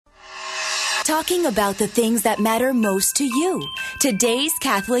Talking about the things that matter most to you. Today's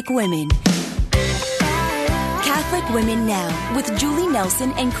Catholic Women. Catholic Women Now with Julie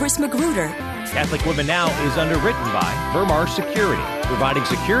Nelson and Chris Magruder. Catholic Women Now is underwritten by Marr Security, providing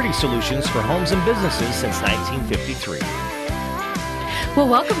security solutions for homes and businesses since 1953. Well,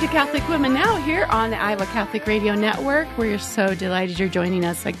 welcome to Catholic Women Now here on the Iowa Catholic Radio Network. We're so delighted you're joining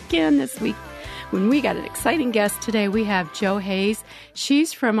us again this week. When we got an exciting guest today, we have Jo Hayes.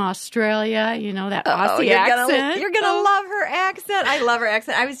 She's from Australia, you know, that Aussie accent. You're going to love her accent. I love her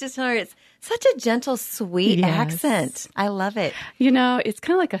accent. I was just telling her it's such a gentle, sweet accent. I love it. You know, it's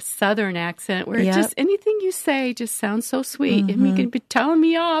kind of like a Southern accent where just anything you say just sounds so sweet. And you can be telling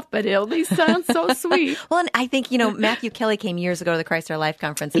me off, but it at least sounds so sweet. Well, and I think, you know, Matthew Kelly came years ago to the Christ Our Life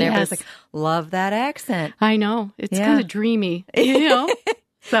conference, and everybody's like, love that accent. I know. It's kind of dreamy, you know.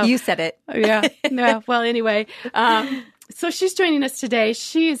 So, you said it. Yeah. Well, anyway, so she's joining us today.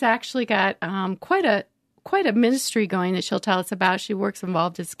 She's actually got quite a ministry going that she'll tell us about. She works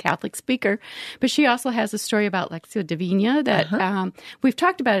involved as a Catholic speaker, but she also has a story about Lectio Divina that we've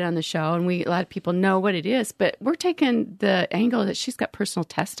talked about it on the show, and a lot of people know what it is, but we're taking the angle that she's got personal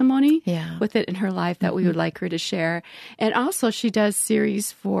testimony with it in her life that we would like her to share. And also she does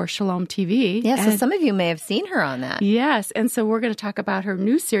series for Shalom TV. Yeah, so some of you may have seen her on that. Yes, and so we're going to talk about her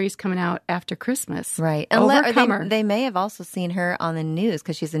new series coming out after Christmas. Right. Overcomer. They may have also seen her on the news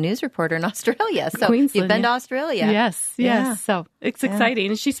because she's a news reporter in Australia. So Queensland, you've been to Australia. Yes. Yeah. So it's exciting.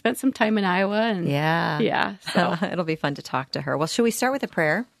 And she spent some time in Iowa. And so it'll be fun to talk to her. Well, should we start with a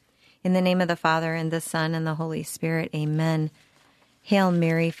prayer? In the name of the Father, and the Son, and the Holy Spirit. Amen. Hail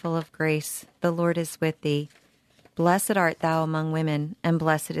Mary, full of grace, the Lord is with thee. Blessed art thou among women, and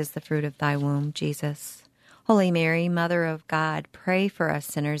blessed is the fruit of thy womb, Jesus. Holy Mary, Mother of God, pray for us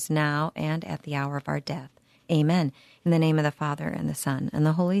sinners now and at the hour of our death. Amen. In the name of the Father, and the Son, and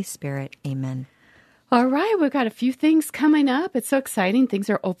the Holy Spirit. Amen. All right, we've got a few things coming up. It's so exciting. Things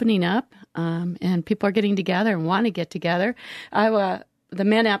are opening up, and people are getting together and want to get together. The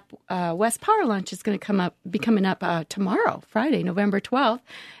Men Up West Power Lunch is going to be coming up tomorrow, Friday, November 12th.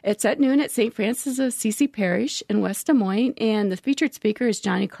 It's at noon at St. Francis of Assisi Parish in West Des Moines, and the featured speaker is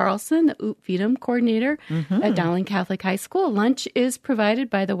Johnny Carlson, the Oot Feed'em coordinator at Dowling Catholic High School. Lunch is provided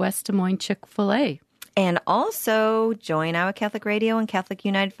by the West Des Moines Chick-fil-A. And also join Iowa Catholic Radio and Catholic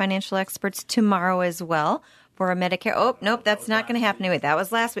United Financial Experts tomorrow as well for a Medicare. Oh, nope, that's not going to happen. Anyway, that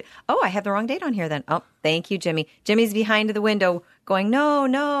was last week. Oh, I have the wrong date on here then. Oh, thank you, Jimmy. Jimmy's behind the window going,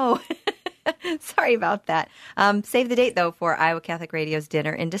 no. Sorry about that. Save the date, though, for Iowa Catholic Radio's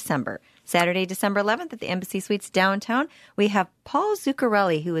dinner in December. Saturday, December 11th at the Embassy Suites downtown. We have Paul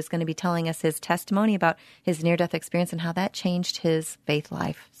Zuccarelli, who is going to be telling us his testimony about his near-death experience and how that changed his faith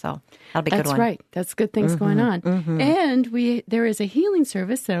life. So that'll be a good one. That's right. That's good things going on. And there is a healing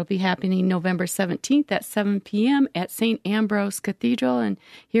service that will be happening November 17th at 7 p.m. at St. Ambrose Cathedral and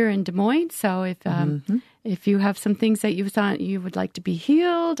here in Des Moines. So if you have some things that you thought you would like to be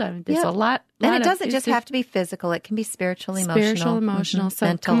healed, there's a lot. And it doesn't just have to be physical. It can be spiritual, emotional. So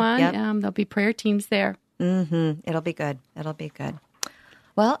mental. Come on. There'll be prayer teams there. It'll be good.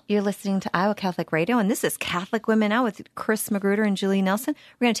 Well, you're listening to Iowa Catholic Radio, and this is Catholic Women Now with Chris Magruder and Julie Nelson.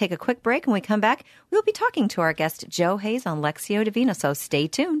 We're going to take a quick break. When we come back, we'll be talking to our guest, Jo Hayes, on Lectio Divina. So stay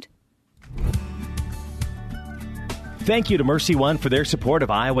tuned. Thank you to Mercy One for their support of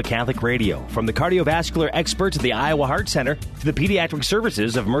Iowa Catholic Radio. From the cardiovascular experts at the Iowa Heart Center to the pediatric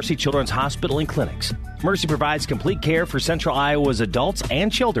services of Mercy Children's Hospital and Clinics, Mercy provides complete care for Central Iowa's adults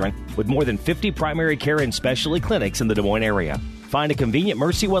and children with more than 50 primary care and specialty clinics in the Des Moines area. Find a convenient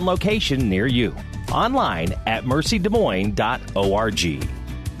Mercy One location near you. Online at mercydesmoines.org.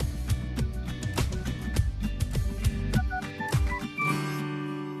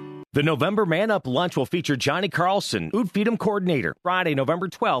 The November Man Up Lunch will feature Johnny Carlson, Oot Feed'em coordinator. Friday, November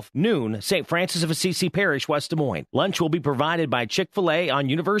 12th, noon, St. Francis of Assisi Parish, West Des Moines. Lunch will be provided by Chick-fil-A on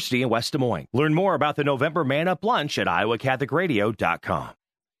University in West Des Moines. Learn more about the November Man Up Lunch at iowacatholicradio.com.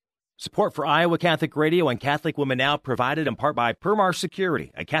 Support for Iowa Catholic Radio and Catholic Women Now provided in part by Marr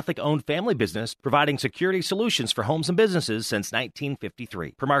Security, a Catholic-owned family business providing security solutions for homes and businesses since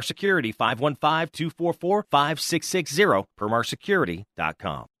 1953. Marr Security, 515-244-5660,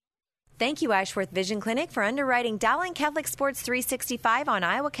 marrsecurity.com. Thank you, Ashworth Vision Clinic, for underwriting Dowling Catholic Sports 365 on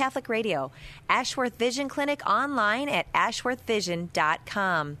Iowa Catholic Radio. Ashworth Vision Clinic online at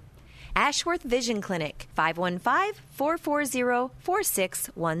ashworthvision.com. Ashworth Vision Clinic,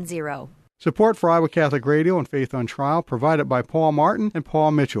 515-440-4610. Support for Iowa Catholic Radio and Faith on Trial provided by Paul Martin and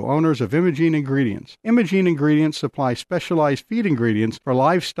Paul Mitchell, owners of Imogene Ingredients. Imogene Ingredients supply specialized feed ingredients for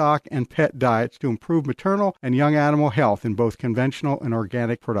livestock and pet diets to improve maternal and young animal health in both conventional and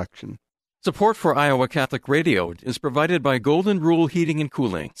organic production. Support for Iowa Catholic Radio is provided by Golden Rule Heating and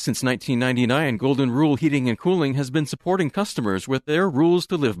Cooling. Since 1999, Golden Rule Heating and Cooling has been supporting customers with their rules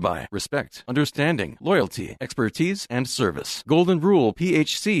to live by: respect, understanding, loyalty, expertise, and service.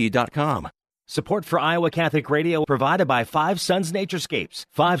 GoldenRulePHC.com. Support for Iowa Catholic Radio provided by Five Sons Naturescapes.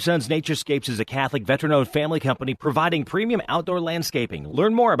 Five Sons Naturescapes is a Catholic veteran-owned family company providing premium outdoor landscaping.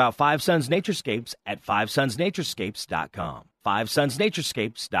 Learn more about Five Sons Naturescapes at FiveSonsNaturescapes.com.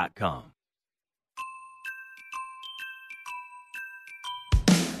 FiveSonsNaturescapes.com.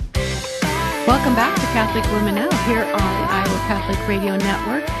 Welcome back to Catholic Women Now here on the Iowa Catholic Radio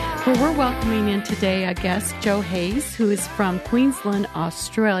Network, where we're welcoming in today a guest, Joe Hayes, who is from Queensland,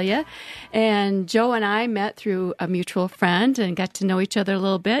 Australia. And Joe and I met through a mutual friend and got to know each other a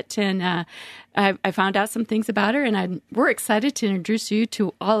little bit. And I found out some things about her, and we're excited to introduce you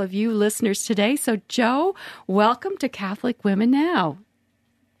to all of you listeners today. So, Joe, welcome to Catholic Women Now.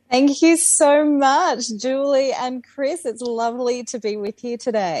 Thank you so much, Julie and Chris. It's lovely to be with you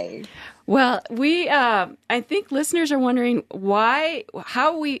today. Well, I think listeners are wondering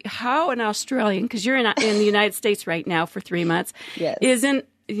how an Australian, because you're in the United States right now for 3 months, yes, is in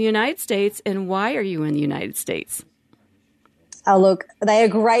the United States, and why are you in the United States? Oh, look, they are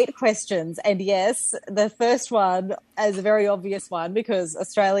great questions. And yes, the first one is a very obvious one because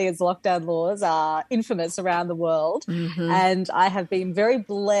Australia's lockdown laws are infamous around the world. Mm-hmm. And I have been very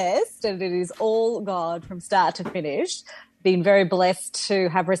blessed, and it is all God from start to finish, been very blessed to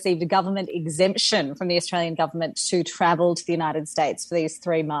have received a government exemption from the Australian government to travel to the United States for these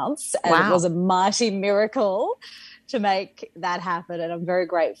 3 months. And wow. It was a mighty miracle to make that happen, and I'm very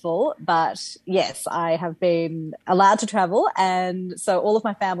grateful. But yes, I have been allowed to travel, and so all of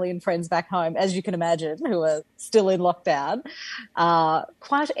my family and friends back home, as you can imagine, who are still in lockdown, are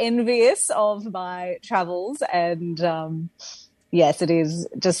quite envious of my travels. And yes, it is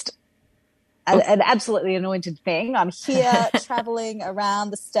just an absolutely anointed thing. I'm here traveling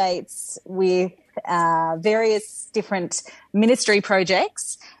around the States with various different ministry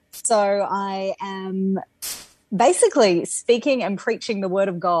projects. So I am basically speaking and preaching the word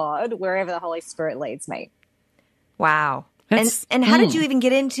of God wherever the Holy Spirit leads me. Wow. And how did you even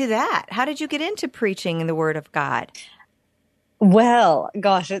get into that? How did you get into preaching the word of God? Well,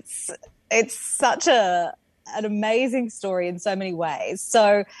 gosh, it's such an amazing story in so many ways.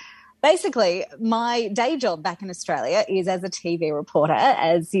 So basically, my day job back in Australia is as a TV reporter,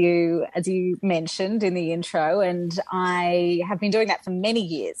 as you mentioned in the intro, and I have been doing that for many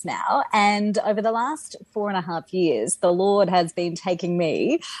years now. And over the last 4.5 years, the Lord has been taking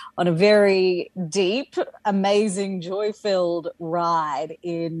me on a very deep, amazing, joy-filled ride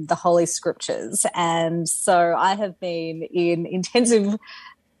in the Holy Scriptures. And so I have been in intensive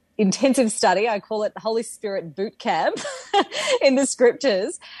study. I call it the Holy Spirit boot camp in the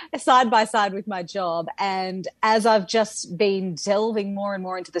Scriptures, side by side with my job. And as I've just been delving more and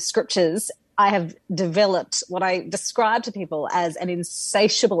more into the Scriptures, I have developed what I describe to people as an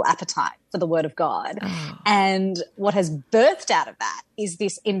insatiable appetite for the Word of God. Oh. And what has birthed out of that is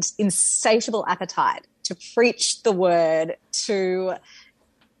this insatiable appetite to preach the Word to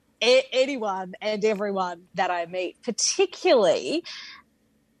anyone and everyone that I meet, particularly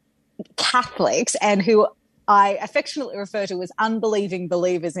Catholics, and who I affectionately refer to as unbelieving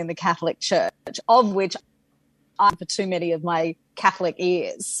believers in the Catholic Church, of which I'm for too many of my Catholic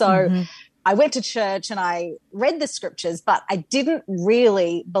ears. So I went to church and I read the Scriptures, but I didn't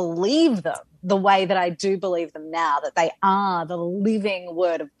really believe them the way that I do believe them now, that they are the living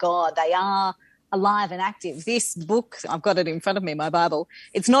Word of God. They are alive and active. This book, I've got it in front of me, my Bible,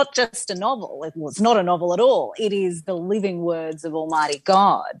 it's not just a novel. It's not a novel at all. It is the living words of Almighty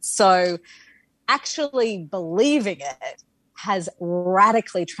God. So actually believing it has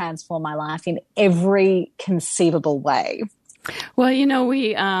radically transformed my life in every conceivable way. Well,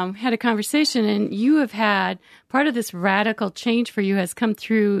 we had a conversation, and you have had part of this radical change for you has come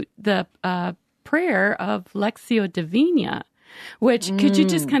through the prayer of Lectio Divina. Which could you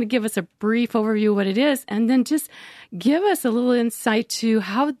just kind of give us a brief overview of what it is, and then just give us a little insight to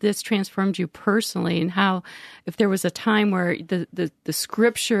how this transformed you personally, and how, if there was a time where the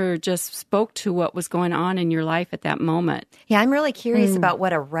Scripture just spoke to what was going on in your life at that moment. Yeah, I'm really curious about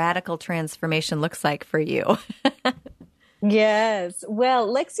what a radical transformation looks like for you. Yes. Well,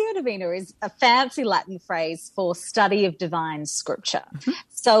 Lectio Divina is a fancy Latin phrase for study of divine Scripture.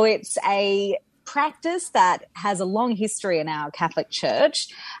 So it's a practice that has a long history in our Catholic Church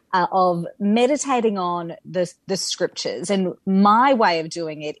of meditating on the scriptures. And my way of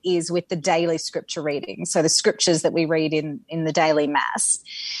doing it is with the daily scripture reading, so the scriptures that we read in the daily Mass.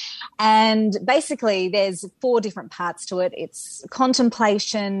 And basically there's 4 different parts to it. It's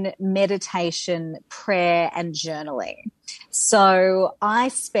contemplation, meditation, prayer, and journaling. So I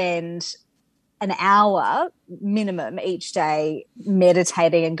spend an hour minimum each day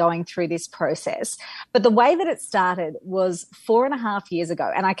meditating and going through this process. But the way that it started was 4.5 years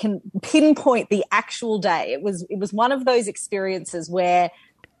ago, and I can pinpoint the actual day. It was one of those experiences where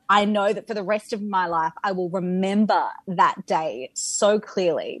I know that for the rest of my life, I will remember that day so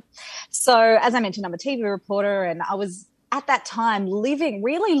clearly. So as I mentioned, I'm a TV reporter, and I was at that time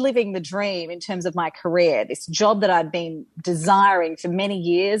really living the dream in terms of my career, this job that I'd been desiring for many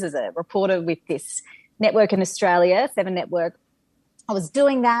years as a reporter with this network in Australia, 7 Network. I was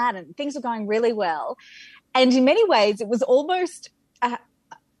doing that and things were going really well. And in many ways, it was almost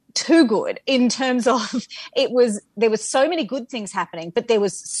too good in terms of there was so many good things happening, but there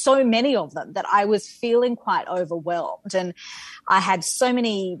was so many of them that I was feeling quite overwhelmed. And I had so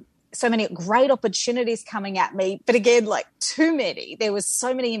many great opportunities coming at me, but again, like too many. There was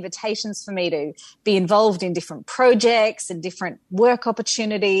so many invitations for me to be involved in different projects and different work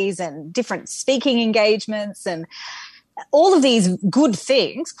opportunities and different speaking engagements and all of these good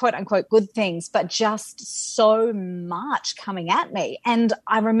things, quote unquote good things, but just so much coming at me. And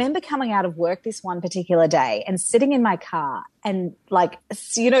I remember coming out of work this one particular day and sitting in my car and like,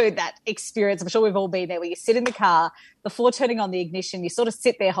 you know, that experience, I'm sure we've all been there, where you sit in the car before turning on the ignition, you sort of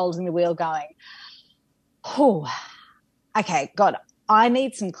sit there holding the wheel going, oh, okay, God, I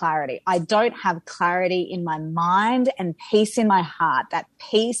need some clarity. I don't have clarity in my mind and peace in my heart, that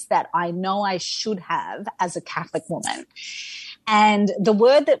peace that I know I should have as a Catholic woman. And the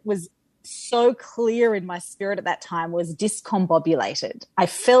word that was so clear in my spirit at that time was discombobulated. I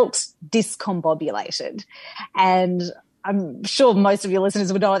felt discombobulated. And I'm sure most of your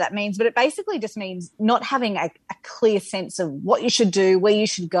listeners would know what that means, but it basically just means not having a clear sense of what you should do, where you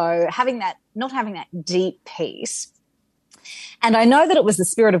should go, not having that deep peace. And I know that it was the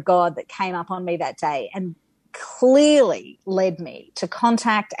Spirit of God that came up on me that day and clearly led me to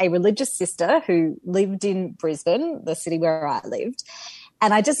contact a religious sister who lived in Brisbane, the city where I lived.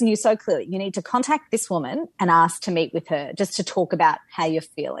 And I just knew so clearly, you need to contact this woman and ask to meet with her just to talk about how you're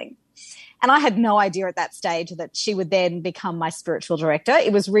feeling. And I had no idea at that stage that she would then become my spiritual director.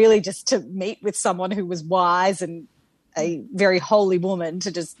 It was really just to meet with someone who was wise and a very holy woman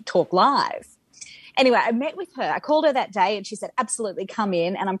to just talk live. Anyway, I met with her. I called her that day and she said, absolutely, come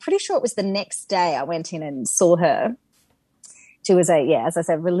in. And I'm pretty sure it was the next day I went in and saw her. She was as I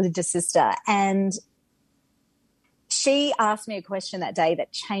said, religious sister. And she asked me a question that day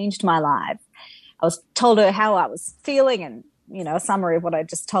that changed my life. I told her how I was feeling and, you know, a summary of what I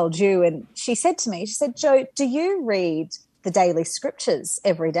just told you. And she said to me, Joe, do you read the daily scriptures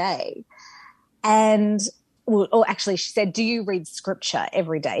every day? And she said, do you read scripture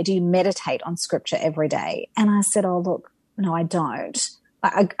every day? Do you meditate on scripture every day? And I said, oh, look, no, I don't.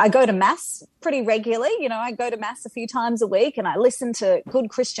 I go to Mass pretty regularly. You know, I go to Mass a few times a week and I listen to good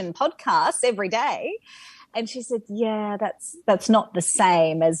Christian podcasts every day. And she said, yeah, that's not the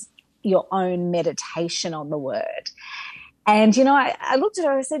same as your own meditation on the word. And, you know, I looked at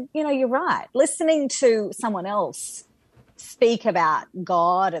her and I said, you know, you're right. Listening to someone else speak about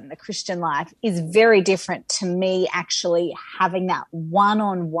God and the Christian life is very different to me actually having that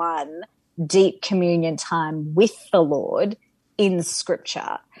one-on-one deep communion time with the Lord in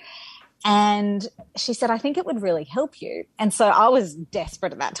Scripture. And she said, I think it would really help you. And so I was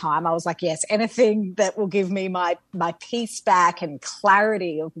desperate at that time. I was like, yes, anything that will give me my peace back and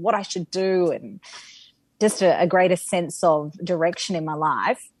clarity of what I should do and just a greater sense of direction in my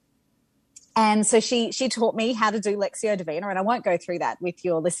life. And so she taught me how to do Lectio Divina, and I won't go through that with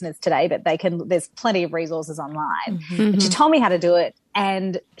your listeners today, but there's plenty of resources online. Mm-hmm. She told me how to do it,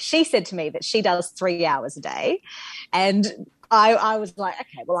 and she said to me that she does 3 hours a day. And I was like,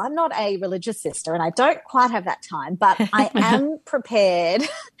 okay, well, I'm not a religious sister and I don't quite have that time, but I am prepared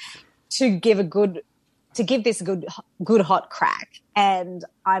to give this a good hot crack. And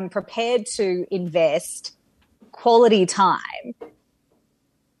I'm prepared to invest quality time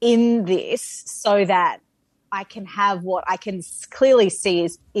in this so that I can have what I can clearly see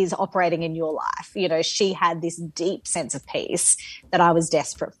is operating in your life. You know, she had this deep sense of peace that I was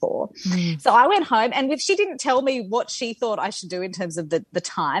desperate for. Mm. So I went home and she didn't tell me what she thought I should do in terms of the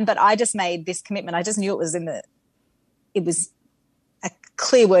time, but I just made this commitment. I just knew it was a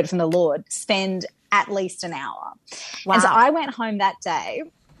clear word from the Lord, spend at least an hour. Wow. And so I went home that day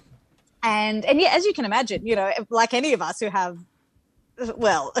And yeah, as you can imagine, like any of us who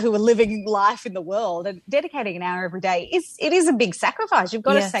are living life in the world, and dedicating an hour every day is a big sacrifice. You've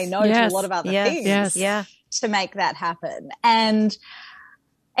got to say no to a lot of other things to make that happen. And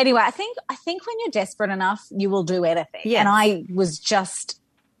anyway, I think when you're desperate enough, you will do anything. Yes. And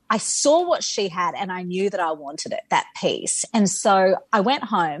I saw what she had, and I knew that I wanted it, that piece. And so I went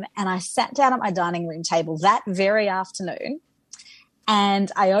home and I sat down at my dining room table that very afternoon,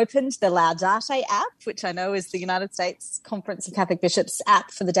 and I opened the Laudate app, which I know is the United States Conference of Catholic Bishops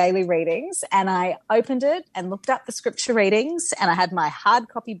app for the daily readings. And I opened it and looked up the scripture readings, and I had my hard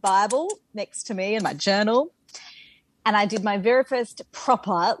copy Bible next to me and my journal. And I did my very first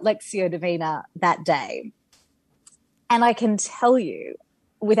proper Lectio Divina that day. And I can tell you,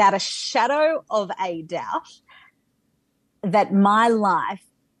 without a shadow of a doubt, that my life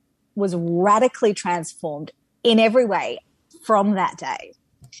was radically transformed in every way from that day.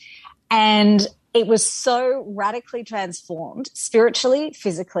 And it was so radically transformed spiritually,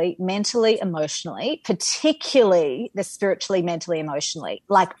 physically, mentally, emotionally, particularly the spiritually, mentally, emotionally.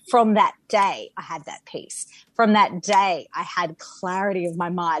 Like from that day, I had that peace. From that day, I had clarity of my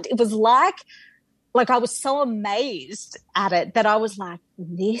mind. It was like I was so amazed at it that I was like,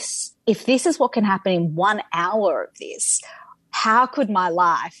 if this is what can happen in 1 hour of this, how could my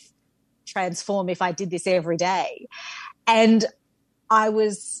life transform if I did this every day? And I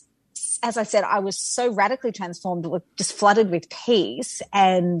was, as I said, I was so radically transformed, just flooded with peace,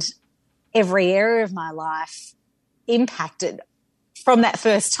 and every area of my life impacted from that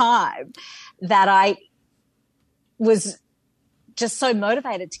first time, that I was just so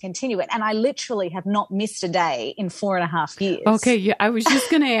motivated to continue it. And I literally have not missed a day in 4.5 years. Okay. Yeah, I was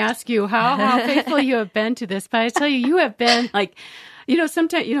just going to ask you how faithful you have been to this, but I tell you, you have been like,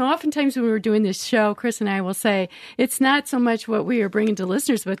 sometimes, oftentimes when we're doing this show, Chris and I will say, it's not so much what we are bringing to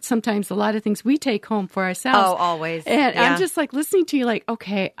listeners, but sometimes a lot of things we take home for ourselves. Oh, always. And I'm just like listening to you like,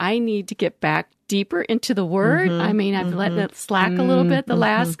 okay, I need to get back deeper into the Word. Mm-hmm, I mean, I've let it slack a little bit the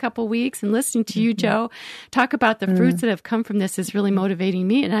last couple weeks, and listening to you, Joe, talk about the fruits that have come from this is really motivating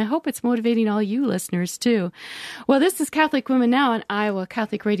me, and I hope it's motivating all you listeners too. Well, this is Catholic Women Now on Iowa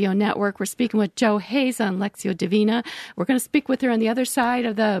Catholic Radio Network. We're speaking with Joe Hayes on Lectio Divina. We're going to speak with her on the other side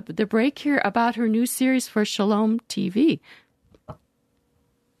of the break here about her new series for Shalom TV.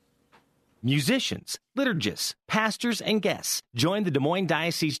 Musicians, liturgists, pastors, and guests. Join the Des Moines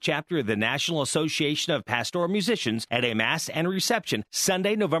Diocese chapter of the National Association of Pastoral Musicians at a Mass and reception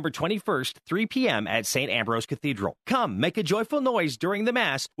Sunday, November 21st, 3 p.m. at St. Ambrose Cathedral. Come, make a joyful noise during the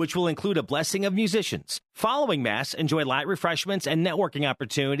Mass, which will include a blessing of musicians. Following Mass, enjoy light refreshments and networking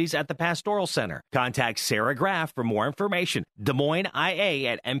opportunities at the Pastoral Center. Contact Sarah Graff for more information. Des Moines IA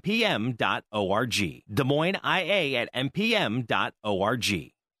at mpm.org. Des Moines IA at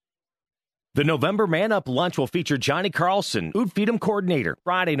mpm.org. The November Man Up Lunch will feature Johnny Carlson, Outfeed'em Coordinator.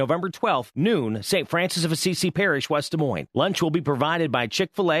 Friday, November 12th, noon, St. Francis of Assisi Parish, West Des Moines. Lunch will be provided by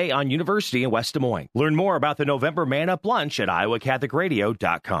Chick-fil-A on University in West Des Moines. Learn more about the November Man Up Lunch at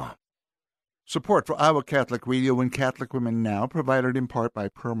iowacatholicradio.com. Support for Iowa Catholic Radio and Catholic Women Now provided in part by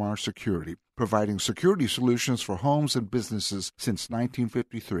Marr Security, providing security solutions for homes and businesses since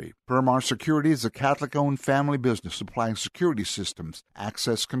 1953. Marr Security is a Catholic-owned family business supplying security systems,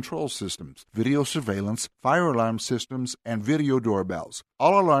 access control systems, video surveillance, fire alarm systems, and video doorbells.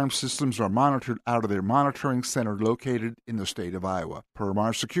 All alarm systems are monitored out of their monitoring center located in the state of Iowa.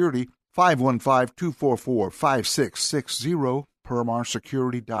 Marr Security, 515-244-5660,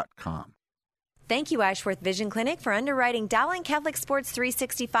 permarsecurity.com. Thank you, Ashworth Vision Clinic, for underwriting Dowling Catholic Sports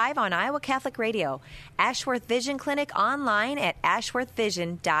 365 on Iowa Catholic Radio. Ashworth Vision Clinic online at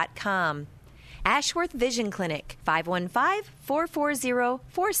ashworthvision.com. Ashworth Vision Clinic,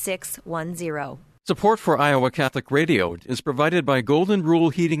 515-440-4610. Support for Iowa Catholic Radio is provided by Golden Rule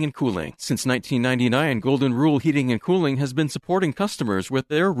Heating and Cooling. Since 1999, Golden Rule Heating and Cooling has been supporting customers with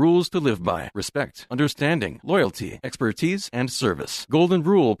their rules to live by: respect, understanding, loyalty, expertise, and service.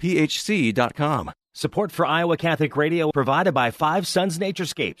 GoldenRulePHC.com. Support for Iowa Catholic Radio provided by Five Sons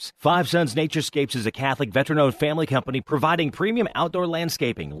Naturescapes. Five Sons Naturescapes is a Catholic veteran-owned family company providing premium outdoor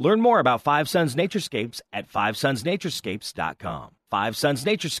landscaping. Learn more about Five Sons Naturescapes at FiveSonsNaturescapes.com.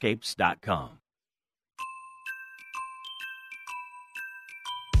 FiveSonsNaturescapes.com.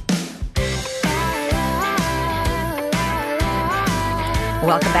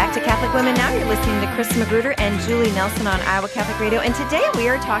 Welcome back to Catholic Women Now. You're listening to Chris Magruder and Julie Nelson on Iowa Catholic Radio. And today we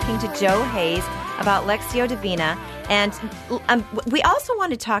are talking to Joe Hayes about Lectio Divina. And we also want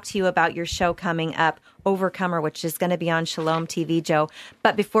to talk to you about your show coming up, Overcomer, which is going to be on Shalom TV, Joe.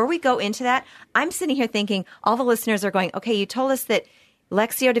 But before we go into that, I'm sitting here thinking all the listeners are going, okay, you told us that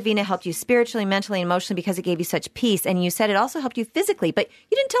Lectio Divina helped you spiritually, mentally, and emotionally because it gave you such peace. And you said it also helped you physically, but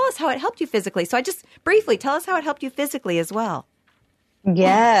you didn't tell us how it helped you physically. So I just briefly tell us how it helped you physically as well.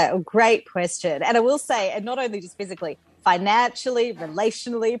 Yeah, great question. And I will say, and not only just physically, financially,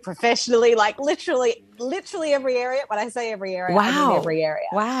 relationally, professionally, like literally every area. When I say every area, I mean every area.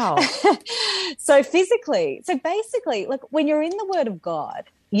 Wow. So basically, look, when you're in the Word of God,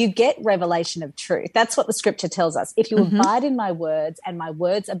 you get revelation of truth. That's what the scripture tells us. If you abide in my words and my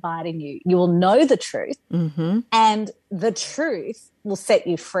words abide in you, you will know the truth, and the truth will set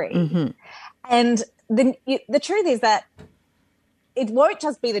you free. And the truth is that it won't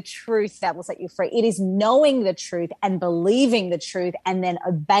just be the truth that will set you free. It is knowing the truth and believing the truth and then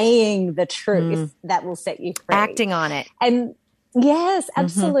obeying the truth that will set you free. Acting on it. And yes,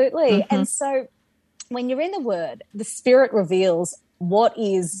 absolutely. And so when you're in the Word, the Spirit reveals what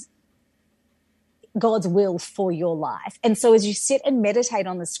is God's will for your life. And so as you sit and meditate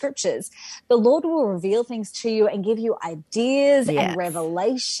on the scriptures, the Lord will reveal things to you and give you ideas and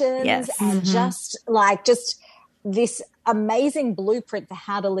revelations and just this amazing blueprint for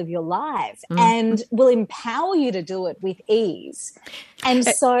how to live your life and will empower you to do it with ease. And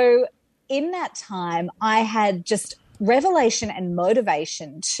so in that time, I had just revelation and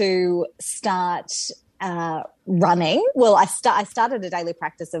motivation to start running. Well, I started a daily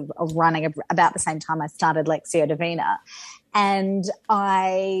practice of running about the same time I started Lectio Divina. And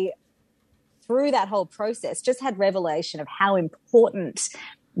I, through that whole process, just had revelation of how important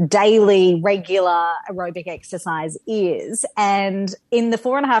daily, regular aerobic exercise is. And in the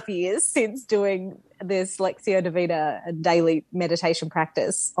 4.5 years since doing this Lectio Divina daily meditation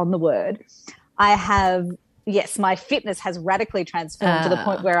practice on the Word, I have, my fitness has radically transformed to the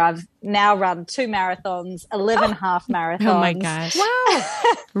point where I've now run 2 marathons, 11 half marathons. Oh my gosh. Wow.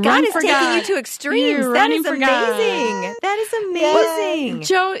 God is taking you to extremes. That is amazing. That is amazing.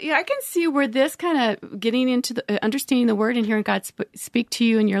 Joe, I can see where this kind of getting into the understanding the Word and hearing God speak to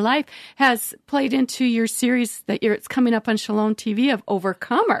you in your life has played into your series that it's coming up on Shalom TV of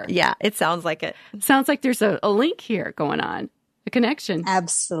Overcomer. Yeah, it sounds like it. Sounds like there's a link here going on. A connection.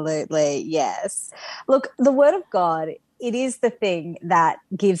 Absolutely, yes. Look, the Word of God, it is the thing that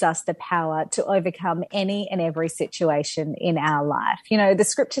gives us the power to overcome any and every situation in our life. You know, the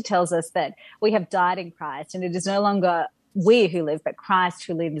scripture tells us that we have died in Christ, and it is no longer we who live, but Christ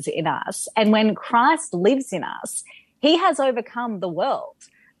who lives in us. And when Christ lives in us, he has overcome the world.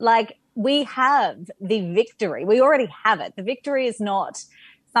 Like, we have the victory. We already have it. The victory is not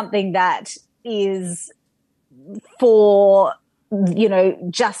something that is for,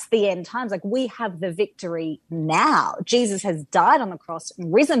 just the end times. Like, we have the victory now. Jesus has died on the cross,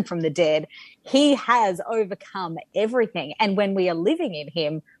 risen from the dead. He has overcome everything. And when we are living in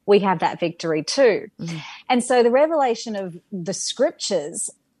him, we have that victory too. And so the revelation of the scriptures,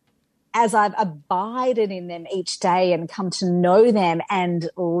 as I've abided in them each day and come to know them and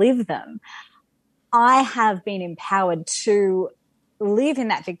live them, I have been empowered to live in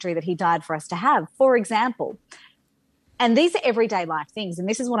that victory that he died for us to have. For example, and these are everyday life things, and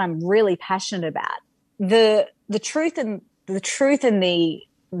this is what I'm really passionate about. The truth and the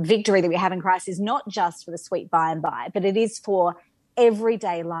victory that we have in Christ is not just for the sweet by and by, but it is for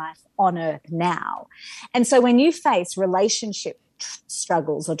everyday life on earth now. And so when you face relationship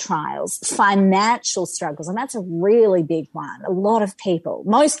struggles or trials, financial struggles, and that's a really big one. Most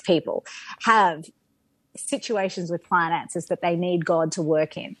people have situations with finances that they need God to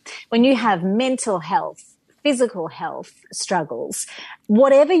work in. When you have mental health, physical health struggles,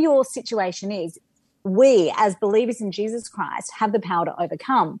 whatever your situation is, we as believers in Jesus Christ have the power to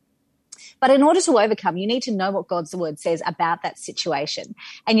overcome. But in order to overcome, you need to know what God's word says about that situation.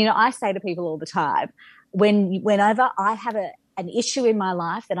 And, I say to people all the time, whenever I have an issue in my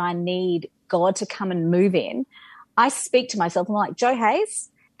life that I need God to come and move in, I speak to myself. I'm like, Joe Hayes,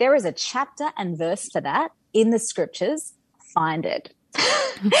 there is a chapter and verse for that in the scriptures. Find it.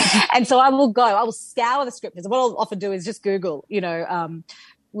 And so I will scour the scriptures. What I'll often do is just Google,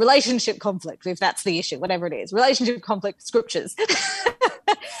 relationship conflict, if that's the issue, whatever it is, relationship conflict scriptures.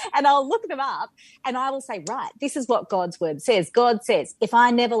 And I'll look them up and I will say, right, this is what God's word says. God says, if I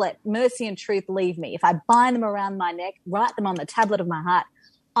never let mercy and truth leave me, if I bind them around my neck, write them on the tablet of my heart,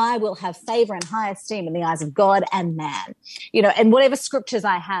 I will have favor and high esteem in the eyes of God and man. And whatever scriptures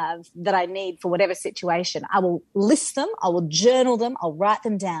I have that I need for whatever situation, I will list them, I will journal them, I'll write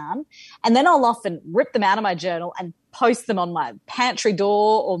them down, and then I'll often rip them out of my journal and post them on my pantry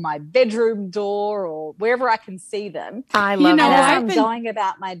door or my bedroom door or wherever I can see them. I love that. As I'm going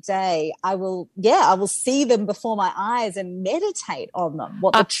about my day, I will see them before my eyes and meditate on them,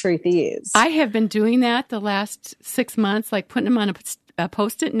 what the truth is. I have been doing that the last 6 months, like putting them on a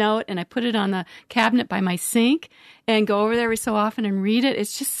Post-it note, and I put it on the cabinet by my sink and go over there every so often and read it.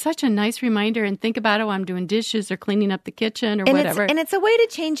 It's just such a nice reminder, and think about it while I'm doing dishes or cleaning up the kitchen or whatever. It's a way to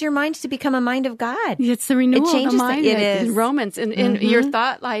change your mind to become a mind of God. It's the renewal of the mind. It is. In Romans. And your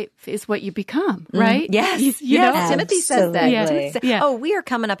thought life is what you become, right? Yes. You know? Timothy says that. Yeah. Oh, we are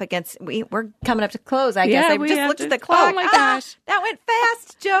coming up against, we're coming up to close, I guess. I just looked at the clock. Oh, my gosh. That went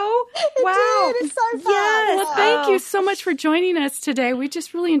fast, Joe. Wow. It did. It's so fast. Yes. Well, thank you so much for joining us today. We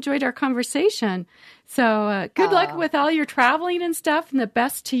just really enjoyed our conversation. So good luck with all your traveling and stuff, and the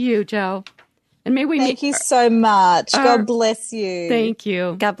best to you, Joe. And may we Thank you so much. God bless you. Thank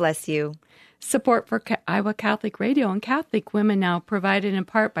you. God bless you. Support for Iowa Catholic Radio and Catholic Women Now provided in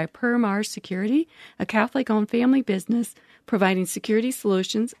part by Marr Security, a Catholic-owned family business providing security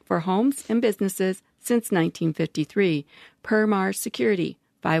solutions for homes and businesses since 1953. Marr Security,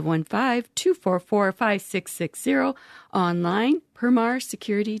 515-244-5660. Online,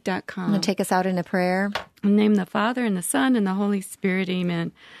 permarsecurity.com. I'm going to take us out in a prayer. In the name of the Father, and the Son, and the Holy Spirit.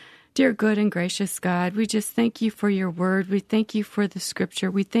 Amen. Dear good and gracious God, we just thank you for your word. We thank you for the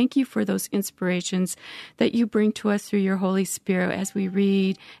scripture. We thank you for those inspirations that you bring to us through your Holy Spirit as we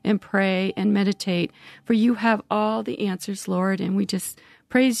read and pray and meditate. For you have all the answers, Lord, and we just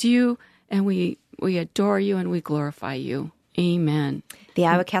praise you, and we adore you, and we glorify you. Amen. The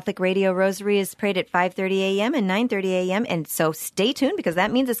Iowa Catholic Radio Rosary is prayed at 5:30 a.m. and 9:30 a.m., and so stay tuned because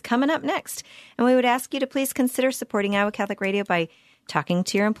that means it's coming up next. And we would ask you to please consider supporting Iowa Catholic Radio by talking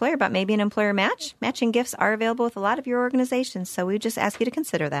to your employer about maybe an employer match. Matching gifts are available with a lot of your organizations, so we just ask you to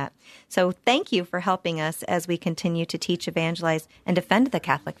consider that. So thank you for helping us as we continue to teach, evangelize, and defend the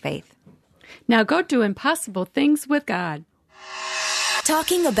Catholic faith. Now go do impossible things with God.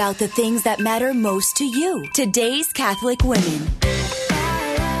 Talking about the things that matter most to you. Today's Catholic Women.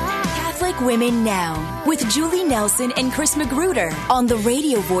 Catholic Women Now with Julie Nelson and Chris Magruder on the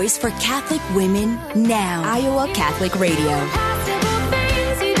radio voice for Catholic Women Now. Iowa Catholic Radio.